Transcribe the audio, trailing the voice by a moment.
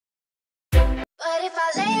But if I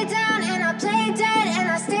lay down and I play dead and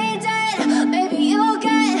I stay dead, maybe you'll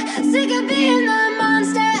get sick of being the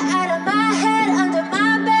monster out of my head, under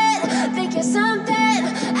my bed. Think you're something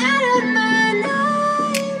out of my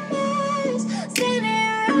nightmares,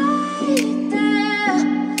 standing right there.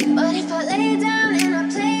 But if I lay down and I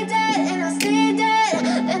play dead and I stay dead,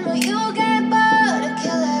 then will you get bored of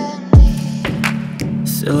killing me?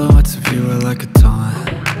 Silhouettes of you are like a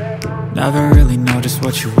taunt. Never really know just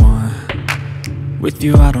what you want. With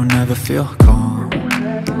you I don't ever feel calm.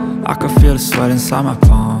 I can feel the sweat inside my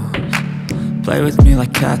palms. Play with me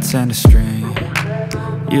like cats and a string.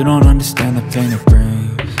 You don't understand the pain it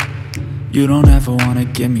brings. You don't ever wanna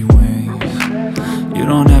give me wings. You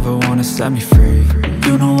don't ever wanna set me free.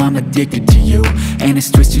 You know I'm addicted to you, and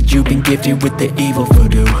it's twisted, you've been gifted with the evil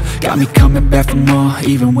voodoo. Got me coming back for more,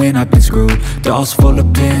 even when I've been screwed. Dolls full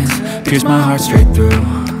of pins, pierce my heart straight through.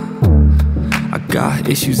 I got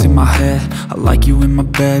issues in my head, I like you in my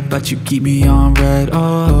bed, but you keep me on red.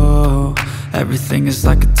 Oh, everything is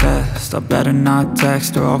like a test, I better not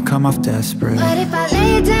text or I'll come off desperate. But if I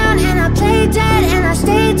lay down and I play dead and I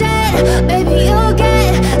stay dead, baby you'll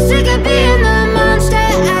get sick of being the monster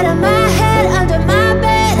out of my head, under my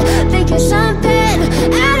bed. Think you're something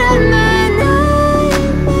out of my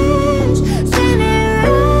nightmares, standing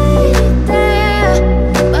right there.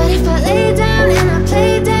 But if I lay down and I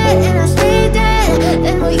play dead and I stay dead,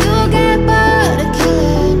 then will you get bored of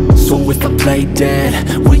killing me? So if I play dead,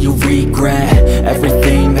 will you regret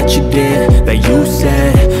everything that you did, that you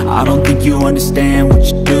said? I don't think you understand what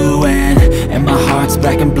you're doing, and my heart's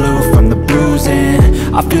black and blue from the bruising.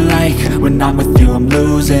 I feel like when I'm with you I'm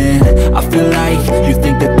losing. I feel like you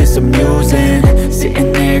think that this amusing,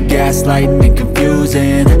 sitting there gaslighting and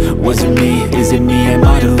confusing. Was it me? Is it me? Am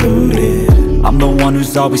I deluded? I'm the one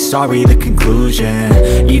who's always sorry, the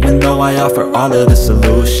conclusion, even though I offer all of the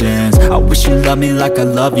solutions. I wish you loved me like I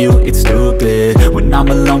love you, it's stupid. When I'm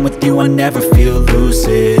alone with you I never feel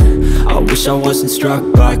lucid. I wish I wasn't struck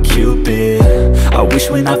by Cupid. I wish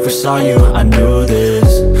when I first saw you I knew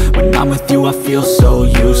this. When I'm with you I feel so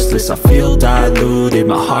useless, I feel diluted,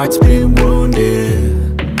 my heart's been wounded.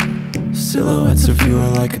 Silhouettes of you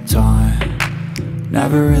are like a taunt.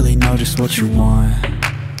 Never really know just what you want.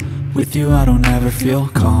 With you I don't ever feel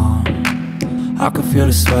calm. I can feel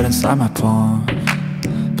the sweat inside my palms.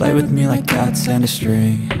 Play with me like cats and a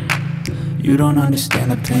string. You don't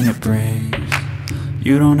understand the pain it brings.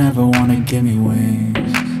 You don't ever wanna give me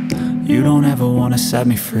wings. You don't ever wanna set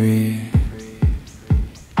me free.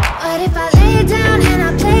 But if I lay down and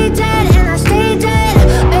I play dead and I stay dead,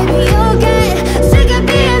 baby you'll get sick of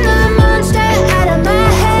being the monster out of my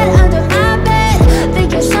head, under my bed.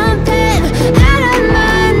 Think you're something out of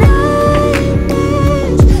my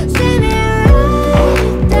nightmares, standing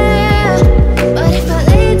right there. But if I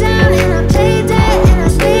lay down and I play dead and I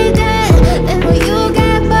stay dead, then will you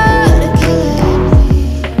get bored of killing me?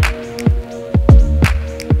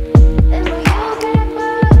 Then will you get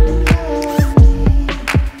bored of killing me?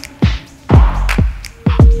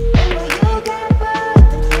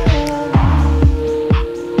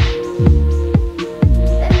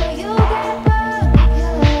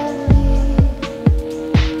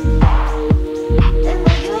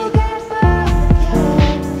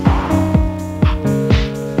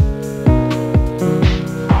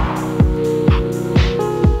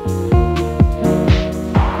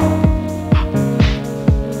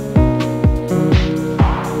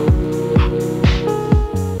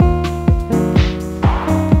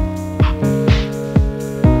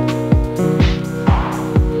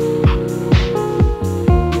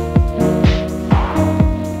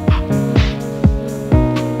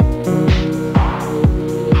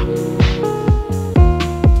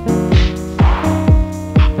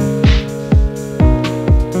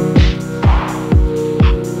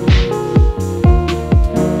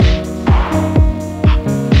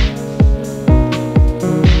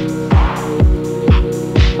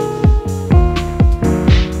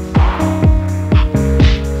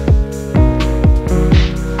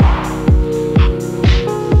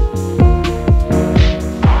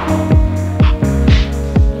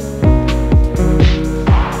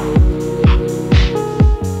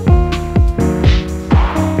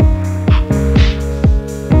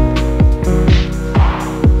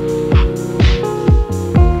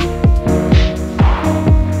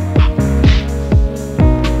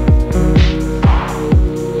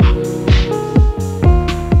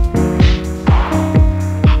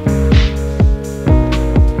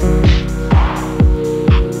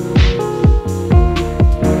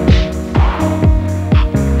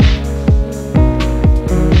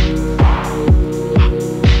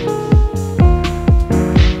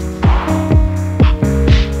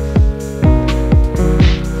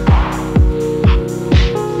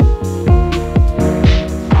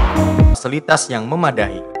 fasilitas yang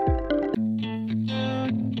memadai.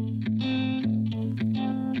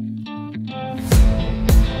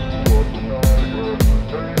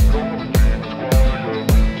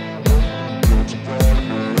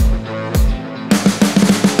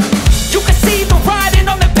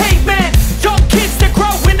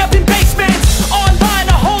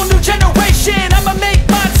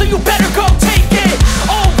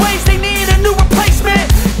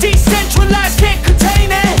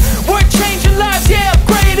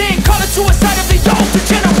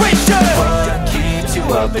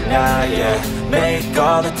 Up at night, yeah. Make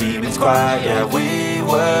all the demons quiet, yeah. We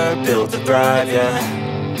were built to thrive, yeah.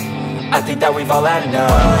 I think that we've all had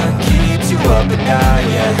enough. What keeps you up at night,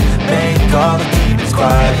 yeah. Make all the demons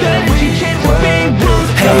quiet, yeah. We were built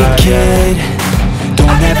to thrive. Hey kid,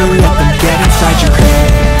 don't ever let them get inside your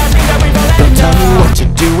head. They'll tell you what to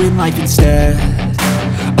do in life instead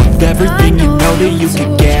of everything you know that you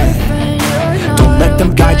could get. Don't let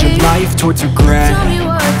them guide your life towards regret.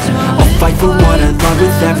 I'll fight for what I love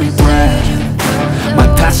with every breath. My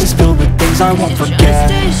past is filled with things I won't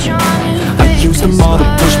forget. I use them all to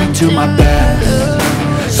push me to my best.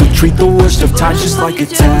 So treat the worst of times just like a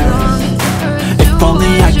test. If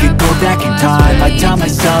only I could go back in time, I'd tell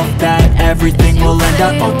myself that everything will end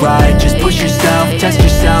up alright. Just push yourself, test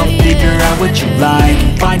yourself, figure out what you like.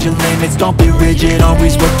 Find your limits, don't be rigid,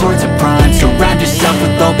 always work towards a prime. Surround yourself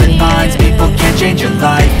with open minds, people can change your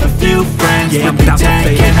life. A few friends with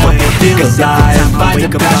intent can help you feel alive. Find the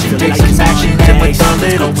passion, take some action, and with a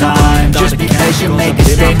little time. Just be patient, make a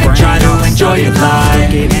statement, try to enjoy your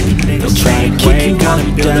life. They'll try to kick you while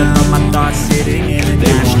you down. My thoughts sitting in an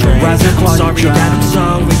ashtray. I'm sorry that I'm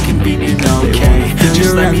so inconvenient, okay.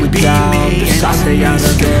 Just let me be me, and I'll stay out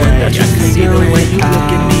of the way. I can see the way you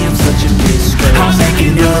look at me, I'm such a disgrace. I'll make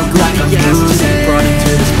it look like I'm losing, brought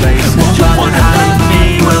into this place. Won't you want out of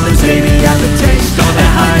me? Well then baby, I have a taste. All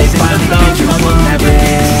that high, they finally get you, will never be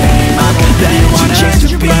the same. I won't let you want a chance to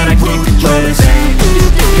be, but I can't control the same.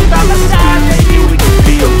 Just think about my side, maybe we could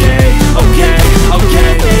be okay. Okay, okay,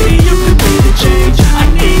 maybe you could be the change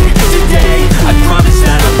I need today. I promise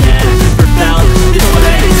that I'll never felt this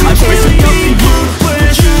way. I'm really hoping you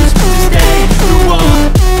will choose to stay through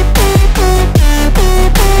all.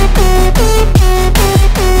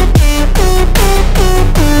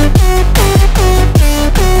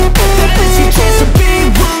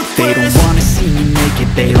 They don't wanna see me make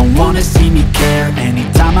it, they don't wanna see me care.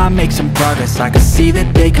 Anytime I make some progress, I can see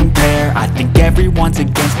that they compare. I think everyone's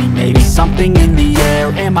against me, maybe something in the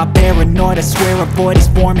air. Am I paranoid? I swear a void is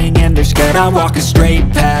forming and they're scared. I walk a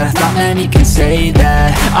straight path, not many can say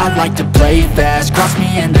that. I like to play fast, cross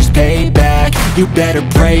me and there's payback. You better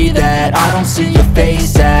pray that I don't see your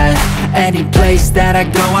face at any place that I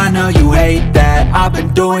go. I know you hate that. I've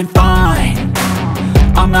been doing fine,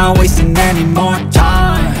 I'm not wasting any more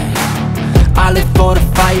time. I live for the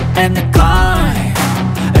fight and the climb,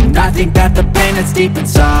 and I think that the pain that's deep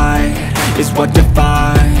inside is what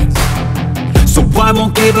defines. So I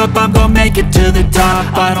won't give up, I'm gonna make it to the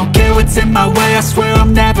top. I don't care what's in my way, I swear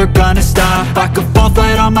I'm never gonna stop. I could fall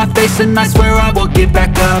flat on my face and I swear I will get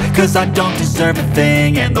back up. Cause I don't deserve a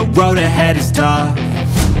thing and the road ahead is tough.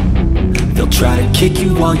 They'll try to kick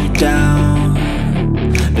you while you're down,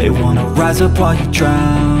 they wanna rise up while you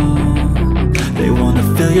drown. They wanna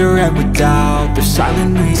fill your head with doubt, they're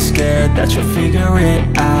silently scared that you'll figure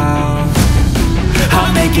it out.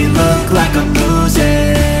 I'll make it look like I'm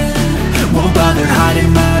losing, won't bother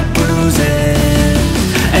hiding my bruises.